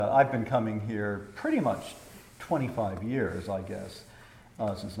I've been coming here pretty much 25 years, I guess,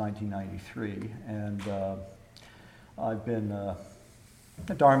 since 1993, and I've been a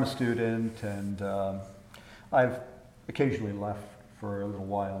Dharma student, and I've occasionally left for a little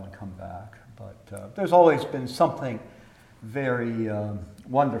while and come back, but there's always been something very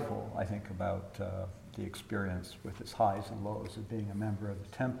wonderful, I think, about the experience with its highs and lows of being a member of the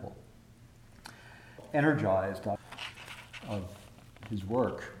temple. Energized of his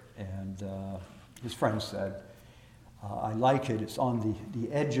work, and his friend said, I like it, it's on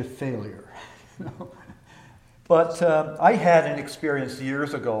the edge of failure. But I had an experience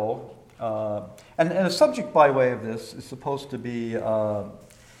years ago, and the subject by way of this is supposed to be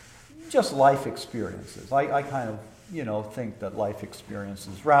just life experiences. I kind of, think that life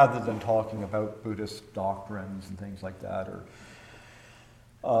experiences, rather than talking about Buddhist doctrines and things like that,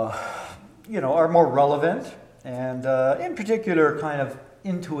 are more relevant, and in particular kind of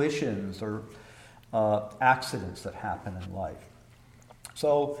intuitions or accidents that happen in life.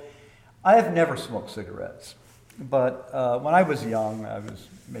 So I have never smoked cigarettes, but when I was young, I was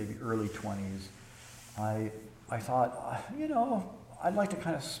maybe early 20s, I thought, I'd like to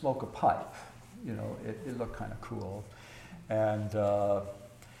kind of smoke a pipe. It looked kind of cool. And,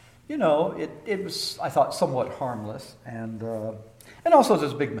 it was, I thought, somewhat harmless. And also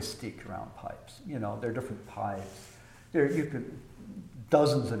there's a big mystique around pipes. There are different pipes.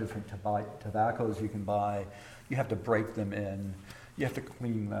 Dozens of different tobaccos you can buy. You have to break them in. You have to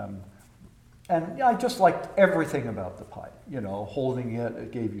clean them. And I just liked everything about the pipe. Holding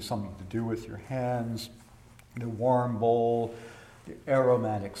it gave you something to do with your hands, the warm bowl, the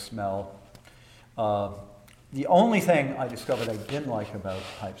aromatic smell. The only thing I discovered I didn't like about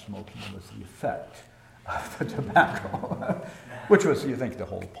pipe smoking was the effect of the tobacco, which was, you think, the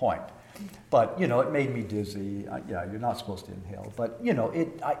whole point. But, it made me dizzy. You're not supposed to inhale. But,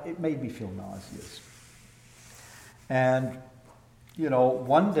 it made me feel nauseous. And,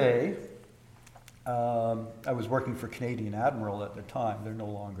 one day, I was working for Canadian Admiral at the time. They're no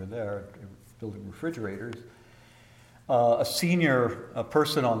longer there. They were building refrigerators. A senior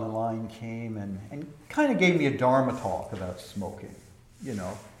person on the line came and kind of gave me a Dharma talk about smoking.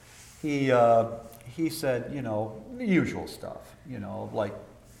 He said, the usual stuff, like,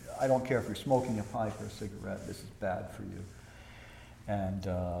 I don't care if you're smoking a pipe or a cigarette, this is bad for you, and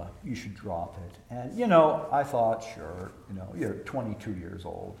you should drop it. And, I thought, sure, you're 22 years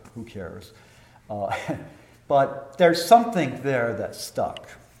old, who cares? But there's something there that stuck.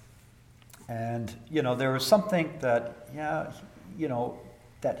 And, there was something that,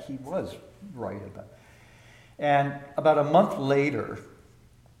 that he was right about. And about a month later,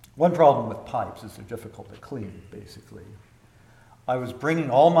 one problem with pipes is they're difficult to clean, basically. I was bringing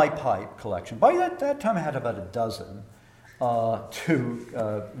all my pipe collection. By that time, I had about a dozen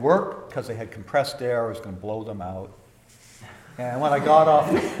to work because they had compressed air. I was going to blow them out. And when I got off,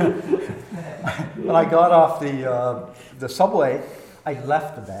 the subway, I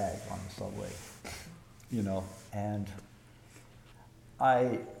left the bag on the subway, and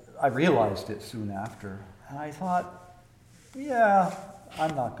I realized it soon after, and I thought, yeah,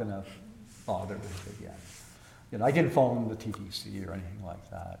 I'm not going to bother with it again. I didn't phone the TTC or anything like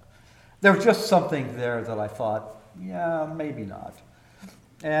that. There was just something there that I thought, yeah, maybe not.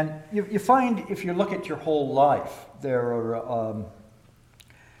 And you find, if you look at your whole life, there are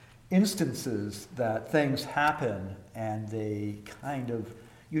instances that things happen and they kind of,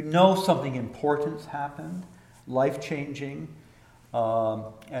 something important's happened, life-changing,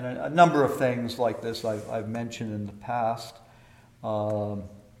 and a number of things like this I've mentioned in the past.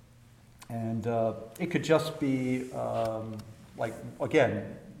 And it could just be, like,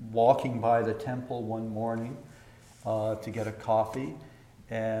 again, walking by the temple one morning to get a coffee,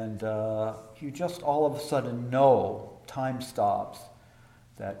 and you just all of a sudden know, time stops,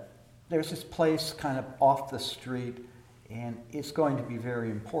 that there's this place kind of off the street, and it's going to be very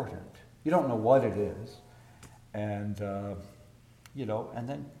important. You don't know what it is, and, and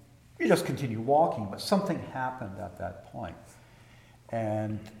then you just continue walking, but something happened at that point.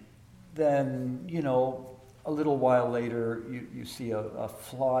 And then, a little while later, you see a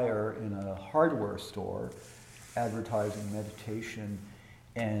flyer in a hardware store advertising meditation,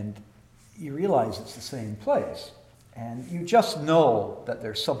 and you realize it's the same place. And you just know that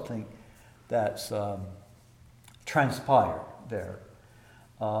there's something that's transpired there.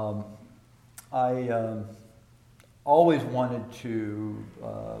 I always wanted to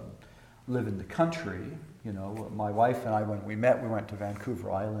live in the country. My wife and I, when we met, we went to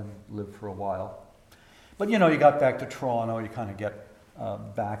Vancouver Island, lived for a while. But, you got back to Toronto, you kind of get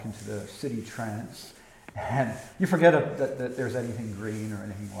back into the city trance. And you forget that there's anything green or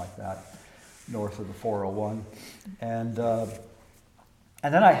anything like that north of the 401. And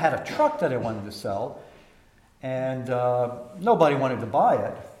then I had a truck that I wanted to sell, and nobody wanted to buy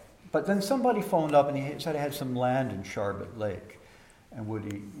it. But then somebody phoned up and he said I had some land in Sharbot Lake, and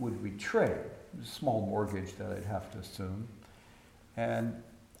would we trade? It was a small mortgage that I'd have to assume. And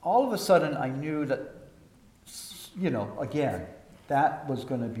all of a sudden I knew that, again, that was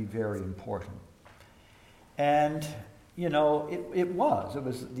going to be very important. And, it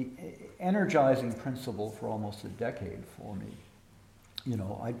was the energizing principle for almost a decade for me.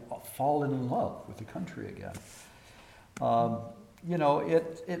 I'd fallen in love with the country again.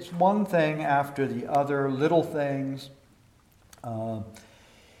 It's one thing after the other, little things.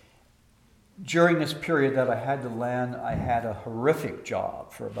 During this period that I had the land, I had a horrific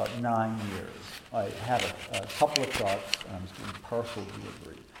job for about 9 years. I had a couple of trucks, and I was doing parcel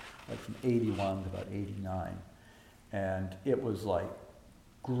delivery, like from 81 to about 89. And it was like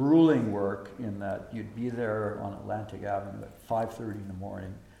grueling work in that you'd be there on Atlantic Avenue at 5:30 in the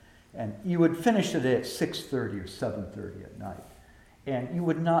morning, and you would finish the day at 6:30 or 7:30 at night. And you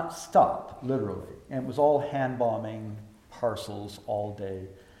would not stop, literally. And it was all hand bombing parcels all day,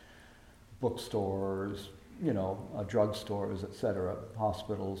 bookstores, drugstores, etc.,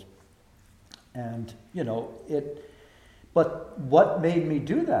 hospitals. And, but what made me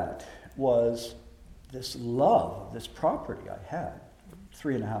do that was this love of this property I had,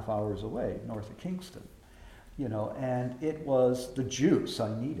 3.5 hours away, north of Kingston, and it was the juice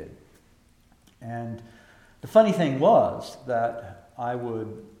I needed. And the funny thing was that I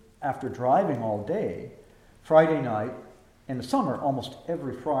would, after driving all day, Friday night, in the summer, almost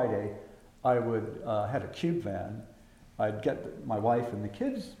every Friday, I would had a cube van. I'd get my wife and the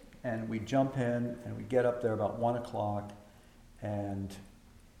kids, and we'd jump in, and we'd get up there about 1 o'clock, and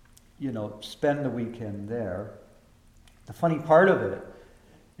spend the weekend there. The funny part of it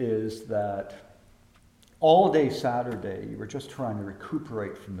is that all day Saturday, you were just trying to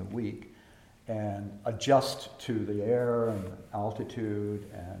recuperate from the week and adjust to the air and the altitude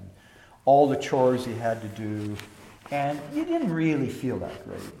and all the chores you had to do, and you didn't really feel that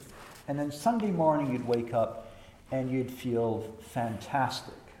great. And then Sunday morning you'd wake up and you'd feel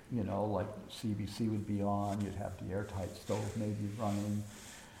fantastic, like CBC would be on, you'd have the airtight stove maybe running,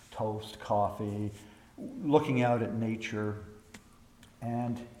 toast, coffee, looking out at nature.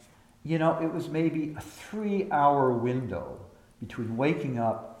 And, it was maybe a 3-hour window between waking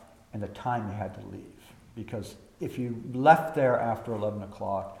up and the time you had to leave. Because if you left there after 11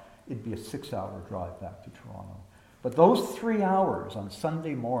 o'clock, it'd be a 6-hour drive back to Toronto. But those 3 hours on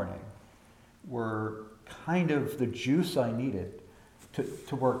Sunday morning were kind of the juice I needed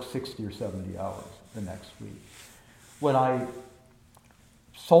to work 60 or 70 hours the next week. When I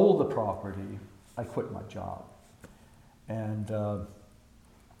sold the property, I quit my job. And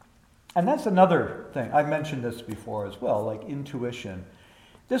that's another thing. I mentioned this before as well, like intuition.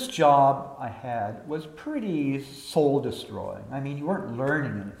 This job I had was pretty soul-destroying. I mean, you weren't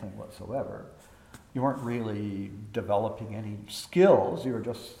learning anything whatsoever. You weren't really developing any skills. You were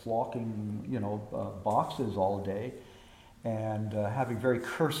just flocking, boxes all day and having very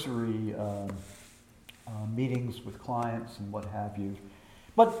cursory meetings with clients and what have you.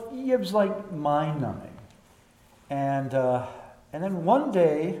 But it was like mind-numbing. And then one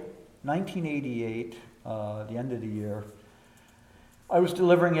day, 1988, the end of the year, I was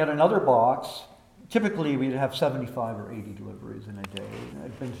delivering yet another box. Typically, we'd have 75 or 80 deliveries in a day.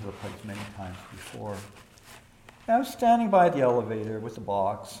 I'd been to the place many times before. And I was standing by the elevator with the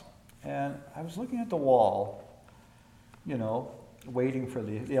box, and I was looking at the wall, waiting for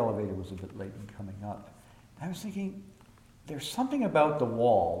the elevator was a bit late in coming up. I was thinking, there's something about the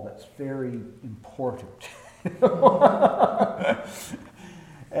wall that's very important.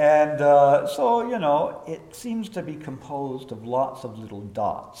 And so, it seems to be composed of lots of little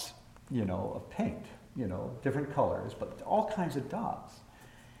dots, of paint, different colors, but all kinds of dots.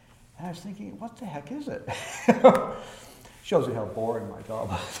 And I was thinking, what the heck is it? Shows you how boring my job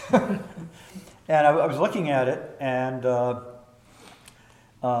was. And I was looking at it, and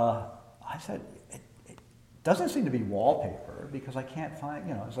I said, it doesn't seem to be wallpaper, because I can't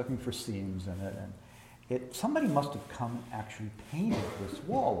find, I was looking for seams in it, and somebody must have come actually painted this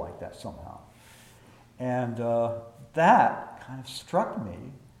wall like that somehow. And that kind of struck me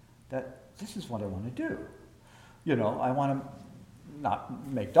that this is what I want to do. I want to not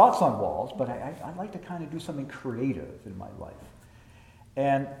make dots on walls, but I'd like to kind of do something creative in my life.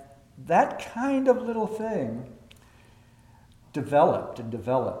 And that kind of little thing developed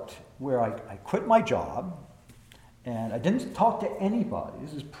where I quit my job, And I didn't talk to anybody.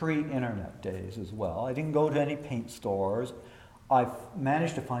 This is pre-internet days as well. I didn't go to any paint stores. I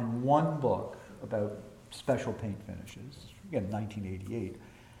managed to find one book about special paint finishes, again, 1988,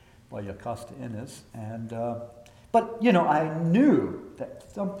 by Jocasta Innes. And, but, you know, I knew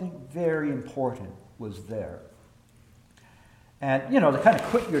that something very important was there. And, you know, to kind of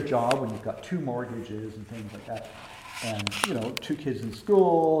quit your job when you've got 2 mortgages and things like that, and, you know, 2 kids in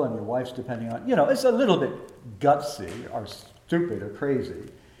school, and your wife's depending on, you know, it's a little bit gutsy or stupid or crazy.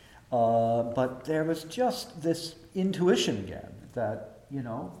 But there was just this intuition again that, you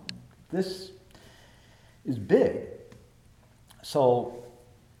know, this is big. So,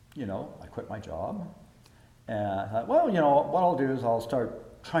 you know, I quit my job, and I thought, well, you know, what I'll do is I'll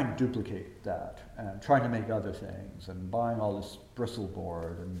start trying to duplicate that and trying to make other things and buying all this bristle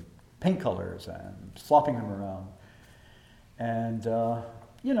board and paint colors and swapping them around. And,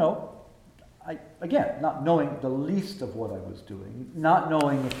 you know, again, not knowing the least of what I was doing, not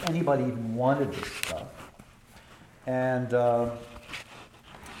knowing if anybody even wanted this stuff. And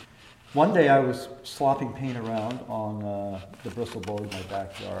one day I was slopping paint around on the bristle board in my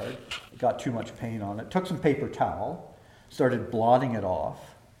backyard. It got too much paint on it. Took some paper towel, started blotting it off,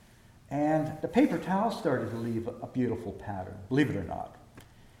 and the paper towel started to leave a beautiful pattern, believe it or not.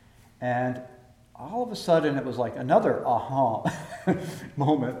 And all of a sudden it was like another aha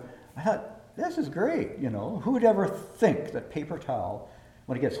moment. I thought, this is great, you know. Who would ever think that paper towel,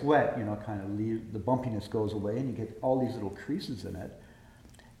 when it gets wet, you know, kind of the bumpiness goes away and you get all these little creases in it,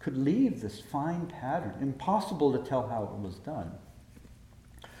 could leave this fine pattern. Impossible to tell how it was done.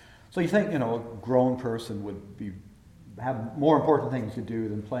 So you think, you know, a grown person would have more important things to do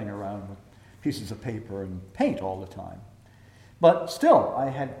than playing around with pieces of paper and paint all the time. But still, I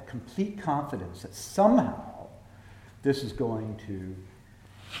had complete confidence that somehow this is going to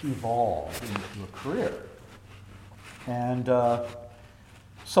evolve into a career. And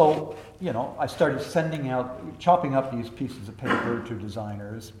so, you know, I started chopping up these pieces of paper to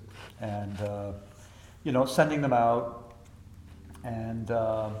designers and, you know, sending them out and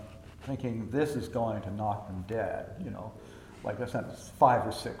thinking this is going to knock them dead, you know. Like I sent 5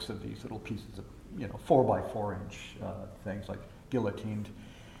 or 6 of these little pieces of, you know, 4x4 inch things, like guillotined.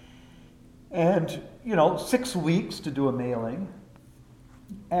 And, you know, 6 weeks to do a mailing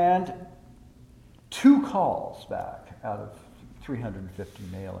and 2 calls back out of 350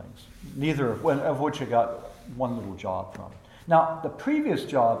 mailings, neither of which I got one little job from. Now, the previous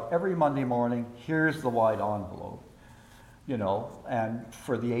job, every Monday morning, here's the wide envelope, you know, and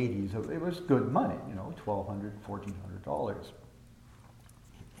for the 80s, it was good money, you know, $1,200, $1,400.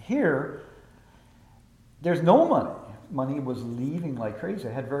 Here, there's no money. Money was leaving like crazy.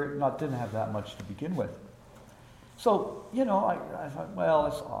 I didn't have that much to begin with. So, you know, I thought, well,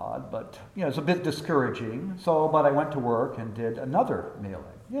 it's odd, but, you know, it's a bit discouraging. But I went to work and did another mailing.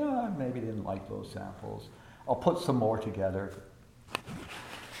 You know, I maybe didn't like those samples. I'll put some more together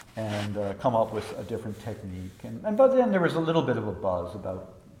and come up with a different technique. But then there was a little bit of a buzz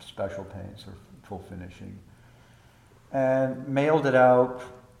about special paints or full finishing. And mailed it out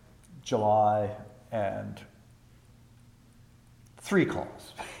July, and 3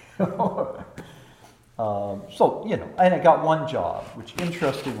 calls. So, you know, and I got one job, which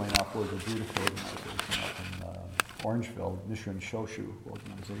interestingly enough was a beautiful organization up in Orangeville, Nichiren Shoshu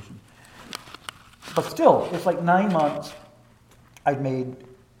organization. But still, it's like 9 months, I'd made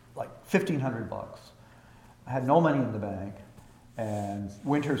like $1,500. I had no money in the bank, and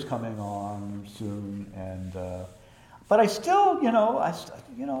winter's coming on soon, and but I still, you know,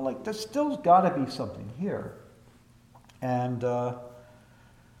 like there's still got to be something here. And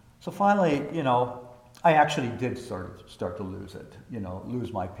so finally, you know, I actually did start to lose it, you know,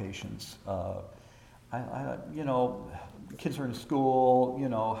 lose my patience. You know, kids are in school, you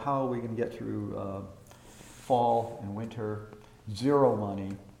know, how are we going to get through fall and winter? 0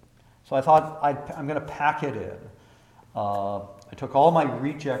 money. So I thought I'm going to pack it in. I took all my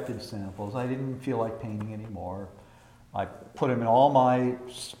rejected samples. I didn't feel like painting anymore. I put them in all my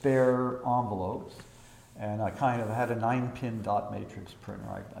spare envelopes, and I kind of had a 9-pin dot matrix printer.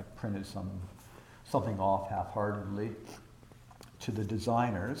 I printed something off half-heartedly to the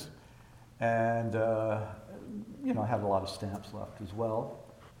designers, and you know, I had a lot of stamps left as well,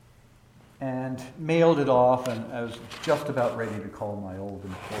 and mailed it off, and I was just about ready to call my old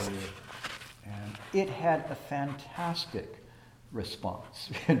employer, and it had a fantastic response,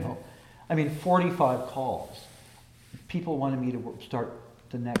 you know. I mean, 45 calls. People wanted me to start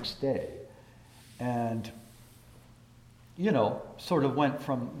the next day, and you know, sort of went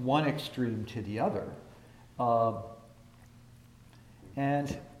from one extreme to the other.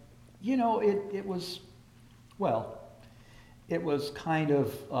 And, you know, it was well, it was kind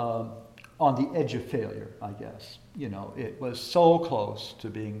of on the edge of failure, I guess. You know, it was so close to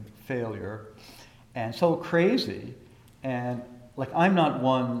being failure and so crazy. And like, I'm not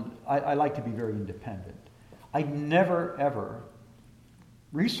one, I like to be very independent. I never, ever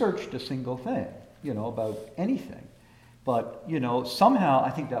researched a single thing, you know, about anything. But, you know, somehow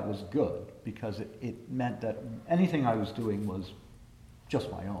I think that was good because it meant that anything I was doing was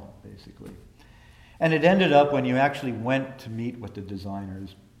just my own, basically. And it ended up when you actually went to meet with the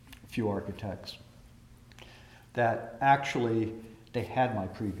designers, a few architects, that actually they had my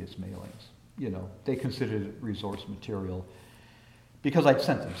previous mailings. You know, they considered it resource material because I'd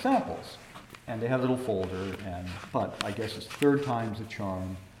sent them samples. And they had a little folder, but I guess it's third time's a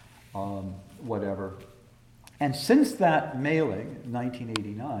charm, whatever. And since that mailing,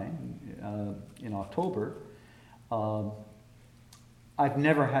 1989, in October, I've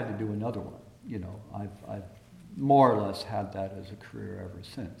never had to do another one. You know, I've more or less had that as a career ever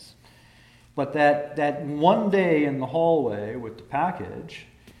since. But that one day in the hallway with the package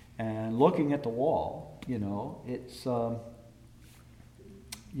and looking at the wall, you know, it's,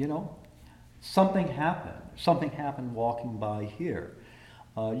 you know, something happened. Something happened walking by here.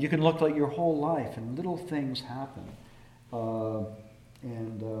 You can look like your whole life and little things happen.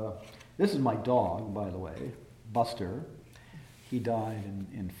 This is my dog, by the way, Buster. He died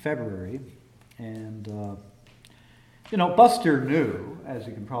in February. And, you know, Buster knew, as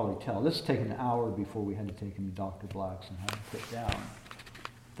you can probably tell, this has taken an hour before we had to take him to Dr. Black's and have him put down,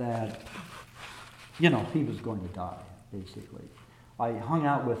 that, you know, he was going to die, basically. I hung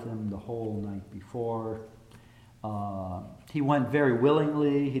out with him the whole night before. He went very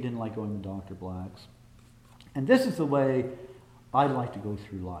willingly. He didn't like going to Dr. Black's. And this is the way I like to go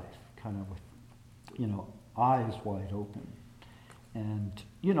through life, kind of with, you know, eyes wide open. And,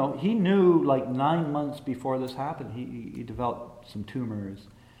 you know, he knew like 9 months before this happened, he developed some tumors.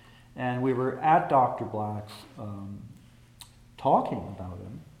 And we were at Dr. Black's talking about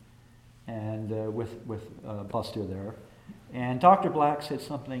him, and with Buster there. And Dr. Black said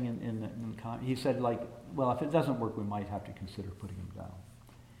something he said, like, well, if it doesn't work, we might have to consider putting him down.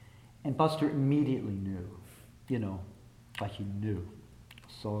 And Buster immediately knew, you know, like he knew.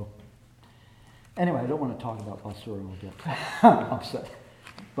 So, anyway, I don't want to talk about Buster or I'll get upset.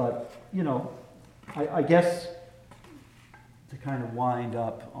 But, you know, I guess to kind of wind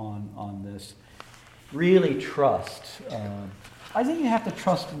up on this, really trust. I think you have to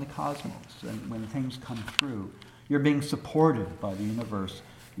trust in the cosmos, and when things come through. You're being supported by the universe.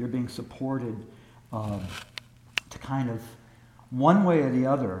 You're being supported to kind of, one way or the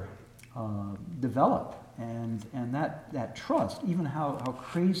other, develop. And that trust, even how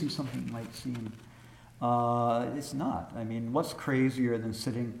crazy something might seem, it's not. I mean, what's crazier than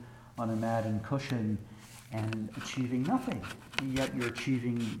sitting on a mat and cushion and achieving nothing? And yet you're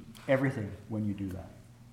achieving everything when you do that.